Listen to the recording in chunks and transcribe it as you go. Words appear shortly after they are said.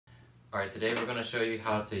Alright, today we're going to show you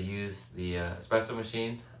how to use the espresso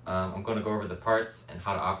machine. I'm going to go over the parts and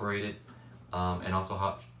how to operate it, and also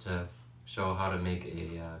how to show how to make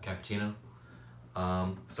a cappuccino.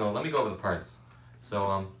 So let me go over the parts.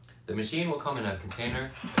 So the machine will come in a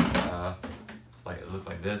container. It looks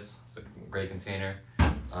like this. It's a gray container.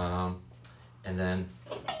 And then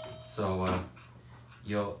so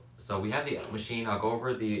we have the machine. I'll go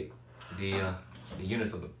over the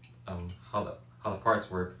units of the how the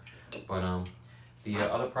parts work. But the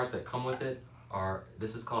other parts that come with it are,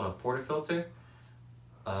 this is called a portafilter.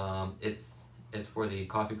 It's for the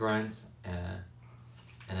coffee grinds, and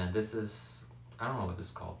then this is, I don't know what this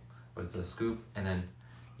is called, but it's a scoop, and then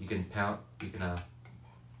you can pound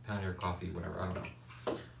your coffee, whatever, I don't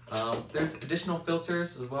know. There's additional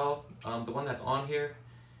filters as well. The one that's on here,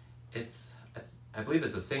 I believe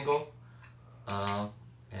it's a single,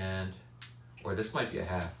 or this might be a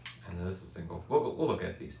half, and then this is a single. We'll look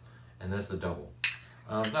at these. And this is a double.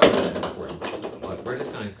 Not really that important, but we're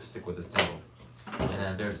just gonna stick with the single. And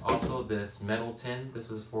then there's also this metal tin. This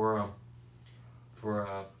is for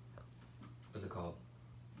what's it called?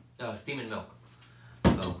 Steam and milk.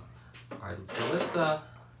 So, all right. So let's go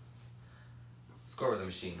over the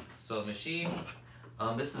machine. So the machine,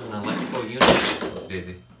 this is an electrical unit. Oh,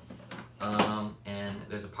 Daisy. And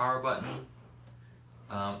there's a power button.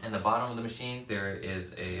 In the bottom of the machine, there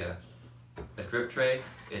is a drip tray.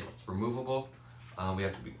 It's removable. We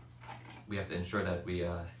have to ensure that we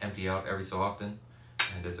empty out every so often.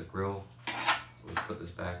 And there's a grill. So let's put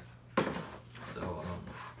this back.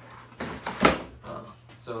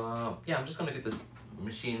 Yeah, I'm just gonna get this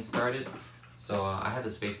machine started. So I have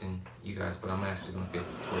this facing you guys, but I'm actually gonna face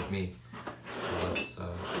it towards me. So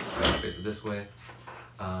let's face it this way.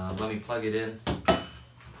 Let me plug it in.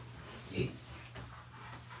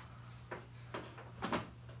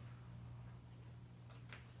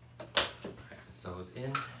 So it's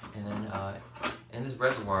in, and then in this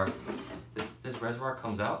reservoir, this reservoir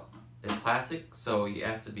comes out. It's plastic, so you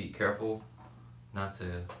have to be careful not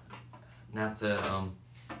to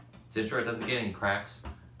ensure it doesn't get any cracks.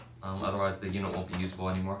 Otherwise, the unit won't be usable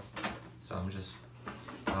anymore. So I'm just,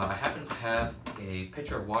 I happen to have a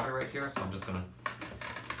pitcher of water right here, so I'm just gonna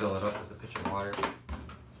fill it up with a pitcher of water.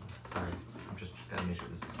 Sorry, I'm just gotta make sure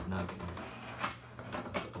this is snug.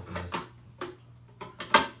 Let's open this.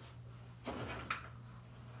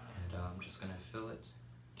 Gonna fill it.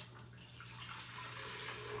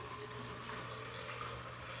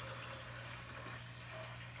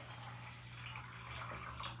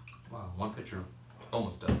 Wow, one pitcher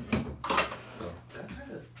almost done. So, did I turn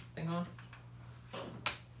this thing on?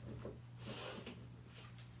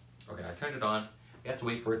 Okay, I turned it on. We have to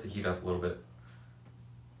wait for it to heat up a little bit.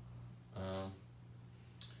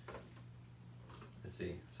 Let's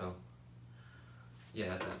see. So, yeah,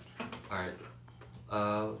 that's it. All right.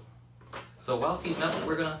 So while it's heating up,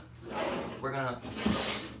 we're gonna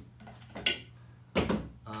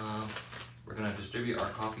distribute our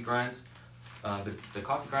coffee grinds. The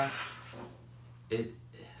coffee grinds,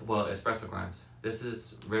 espresso grinds. This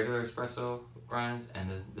is regular espresso grinds, and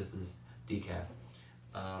this is decaf.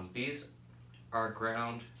 These are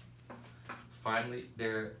ground finely.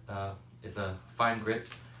 It's a fine grit,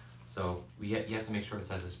 so you have to make sure it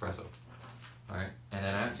says espresso. All right, and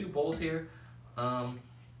then I have two bowls here.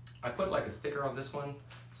 I put like a sticker on this one,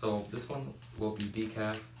 so this one will be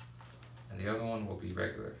decaf, and the other one will be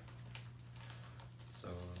regular.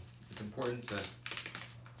 So it's important to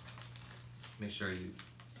make sure you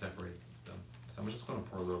separate them. So I'm just going to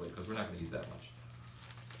pour a little bit because we're not going to use that much.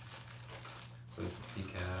 So this is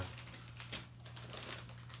decaf,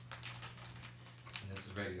 and this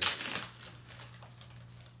is regular.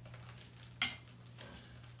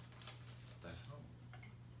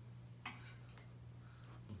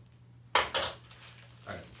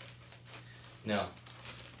 Now,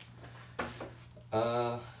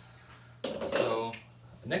 so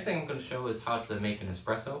the next thing I'm going to show is how to make an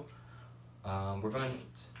espresso.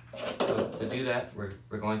 To do that,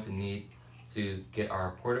 we're going to need to get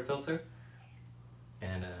our portafilter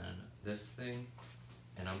and this thing,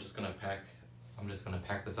 and I'm just gonna pack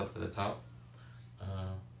this up to the top.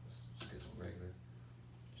 Let's get some regular.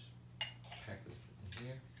 Just pack this in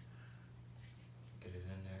here. Get it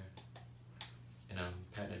in there, and I'm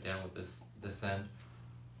patting it down with this end.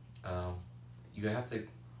 You have to, you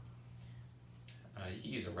can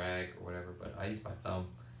use a rag or whatever, but I use my thumb,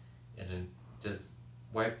 and then just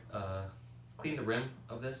clean the rim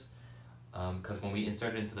of this, because when we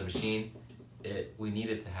insert it into the machine, we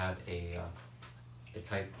needed to have a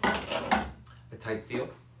tight seal.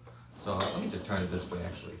 So let me just turn it this way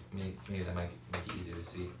actually. Maybe that might make it easier to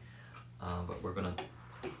see. But we're gonna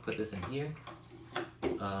put this in here.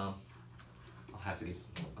 I'll have to get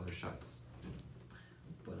some other shots,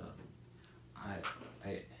 but I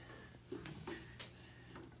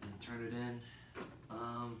and turn it in,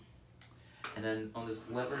 and then on this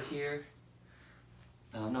lever here.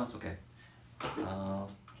 No, it's okay.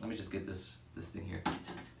 Let me just get this thing here.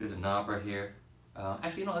 There's a knob right here.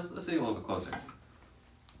 Actually, you know, let's see a little bit closer.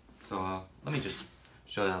 So let me just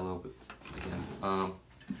show that a little bit again.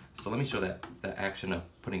 So let me show that action of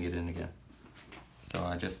putting it in again. So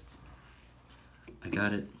I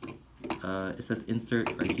got it. It says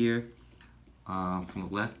insert right here from the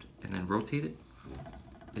left, and then rotate it.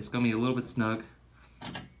 It's gonna be a little bit snug.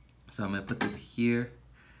 So I'm gonna put this here,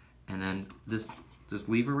 and then this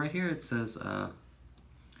lever right here. It says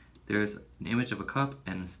there's an image of a cup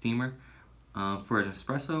and a steamer. For an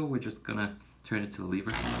espresso, we're just gonna turn it to the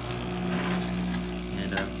lever.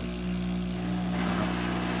 And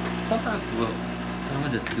sometimes so I'm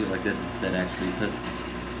gonna just do it like this instead, actually, because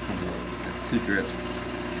there's 2 drips.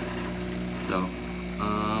 So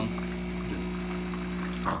just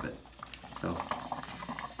pop it. So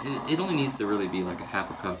it only needs to really be like a half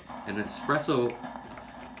a cup. And espresso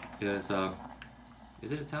is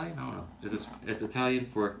it Italian? I don't know. It's Italian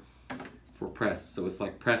for pressed. So it's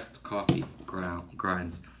like pressed coffee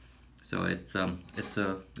grinds. So it's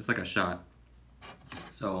like a shot.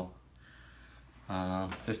 So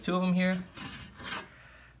there's 2 of them here.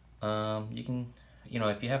 You can, you know,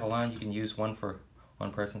 if you have a line, you can use one for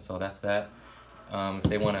one person. So that's that. If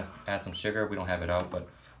they want to add some sugar, we don't have it out, but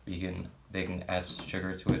they can add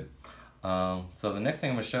sugar to it. So the next thing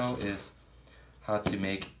I'm gonna show is how to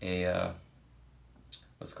make a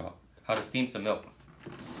what's it called? How to steam some milk.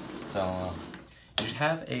 So you should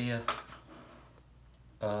have a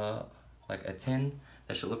like a tin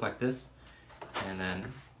that should look like this, and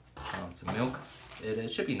then some milk. It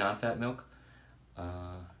should be non-fat milk. So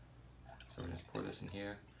we're gonna pour this in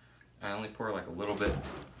here. I only pour like a little bit.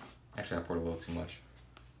 Actually, I poured a little too much.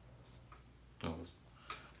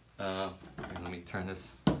 Let me turn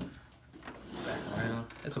this back around.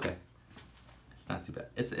 It's okay. It's not too bad.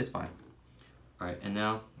 It's fine. All right, and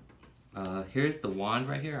now here's the wand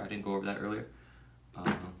right here. I didn't go over that earlier. Oh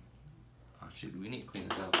shoot, we need to clean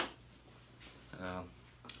this out. Let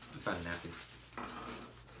me find a napkin.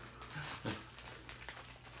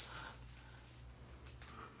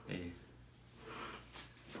 Hey.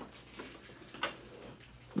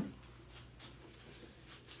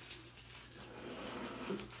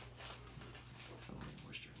 Some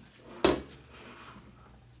moisture in there.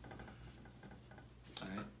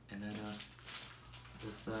 Alright, and then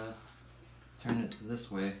just turn it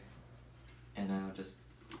this way, and now just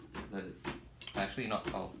let it. Actually, no.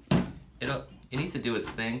 Oh, it needs to do its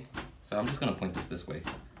thing. So I'm just gonna point this way,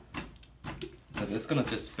 because it's gonna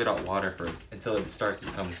just spit out water first until it starts to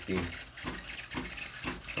become steam.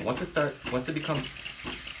 So once it becomes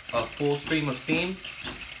a full stream of steam,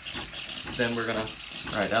 then we're gonna.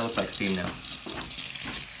 All right, that looks like steam now.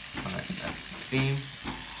 All right, that's steam.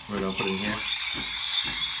 We're gonna put it in here.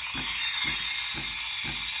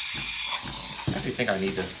 I actually think I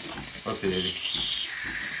need this. Oopsie daisy.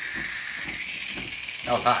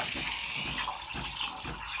 That was hot.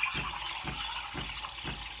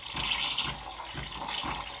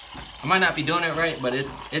 I might not be doing it right, but it's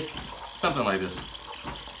something like this.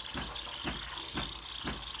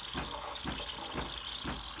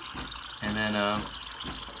 And then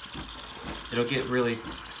it'll get really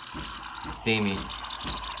steamy.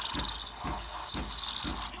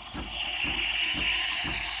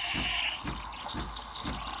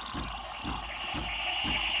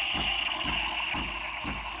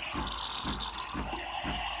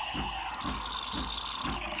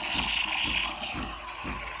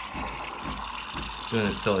 Doing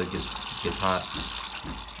this till it gets hot.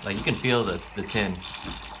 Like, you can feel the tin.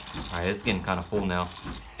 Alright, it's getting kind of full now.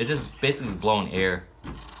 It's just basically blowing air.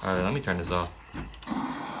 Alright, let me turn this off.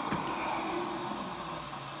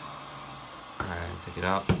 Alright, take it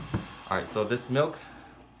out. Alright, so this milk,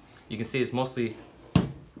 you can see it's mostly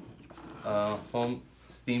foam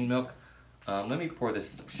steamed milk. Let me pour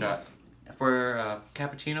this shot. For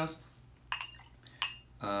cappuccinos,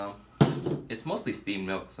 it's mostly steamed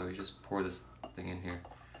milk, so you just pour this thing in here,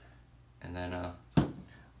 and then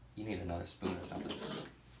you need another spoon or something.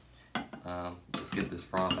 Just get this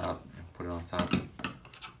froth out and put it on top.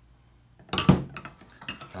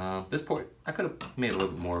 This pour, I could have made a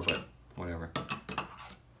little bit more, but whatever.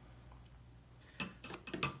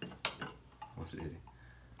 What's it easy?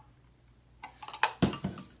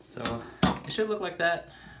 So it should look like that.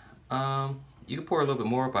 You could pour a little bit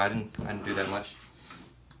more, but I didn't do that much.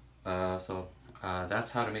 So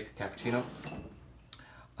that's how to make a cappuccino.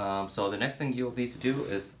 So the next thing you'll need to do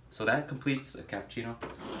is, so that completes a cappuccino.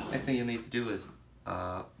 Next thing you'll need to do is,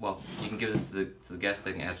 well, you can give this to the guest,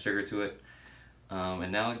 they can add sugar to it.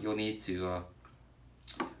 And now you'll need to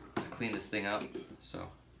clean this thing up. So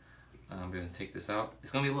I'm gonna take this out.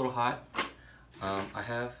 It's gonna be a little hot. I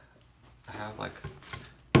have like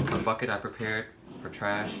a bucket I prepared for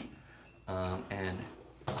trash, and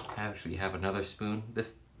I actually have another spoon.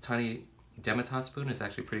 This tiny Demitasse spoon is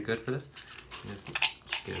actually pretty good for this. Just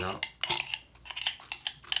get it out,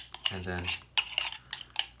 and then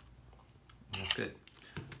that's good.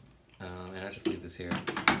 And I just leave this here.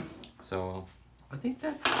 So I think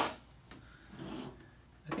that's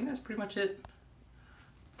pretty much it.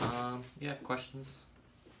 You have questions?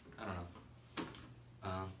 I don't know.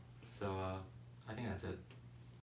 So I think that's it.